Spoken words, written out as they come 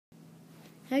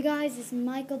Hey guys, it's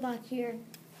Michael back here,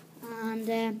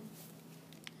 and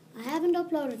I haven't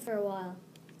uploaded for a while.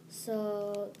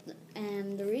 So,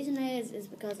 the reason is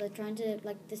because I'm trying to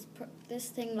this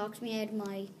thing locked me out of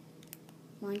my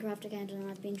Minecraft account, and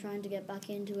I've been trying to get back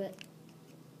into it.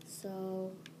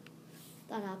 So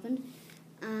that happened.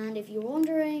 And if you're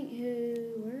wondering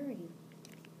where are you?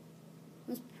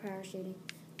 That's parachuting.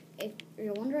 If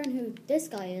you're wondering who this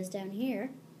guy is down here,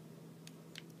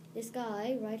 this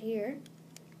guy right here.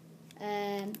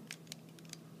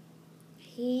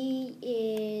 He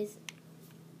is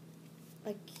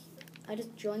I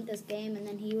just joined this game and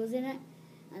then he was in it,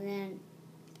 and then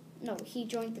he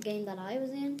joined the game that I was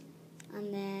in,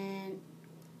 and then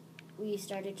we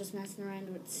started just messing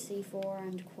around with C4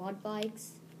 and quad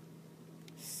bikes.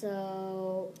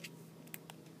 So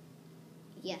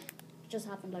yeah, it just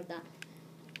happened like that.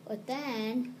 But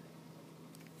then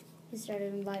he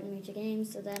started inviting me to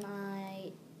games, so then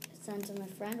I sent him a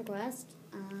friend request,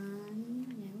 and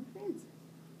now we're friends.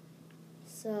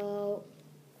 So,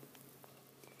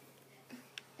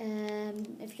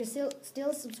 if you're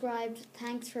still subscribed,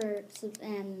 thanks for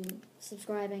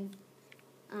subscribing,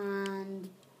 and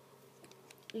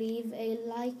leave a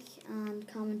like and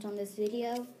comment on this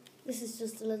video. This is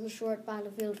just a little short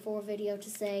Battlefield 4 video to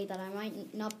say that I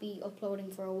might not be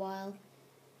uploading for a while,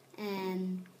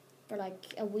 for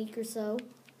like a week or so.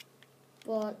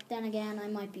 But then again, I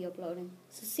might be uploading.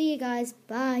 So see you guys.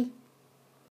 Bye.